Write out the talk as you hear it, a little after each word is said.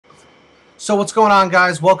So what's going on,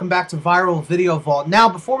 guys? Welcome back to Viral Video Vault. Now,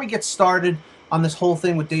 before we get started on this whole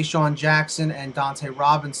thing with Desean Jackson and Dunta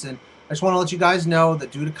Robinson, I just want to let you guys know that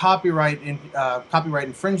due to copyright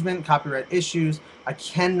infringement, copyright issues, I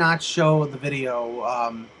cannot show the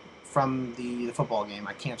video from the football game.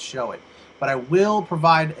 I can't show it. But I will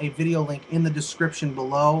provide a video link in the description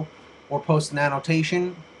below or post an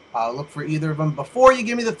annotation. Look for either of them before you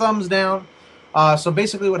give me the thumbs down. So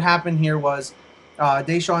basically what happened here was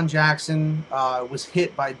Desean Jackson was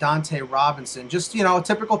hit by Dunta Robinson. Just, a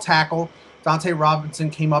typical tackle. Dunta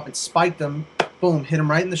Robinson came up and spiked him. Boom, hit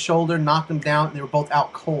him right in the shoulder, knocked him down, and they were both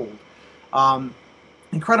out cold.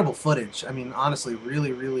 Incredible footage. I mean, honestly,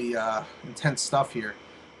 really, really intense stuff here.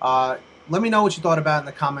 Let me know what you thought about it in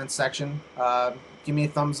the comments section. Give me a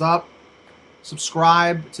thumbs up.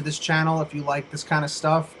 Subscribe to this channel if you like this kind of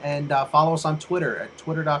stuff, and follow us on Twitter at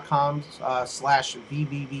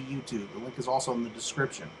twitter.com/VVVYouTube. The link is also in the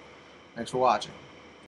description. Thanks for watching.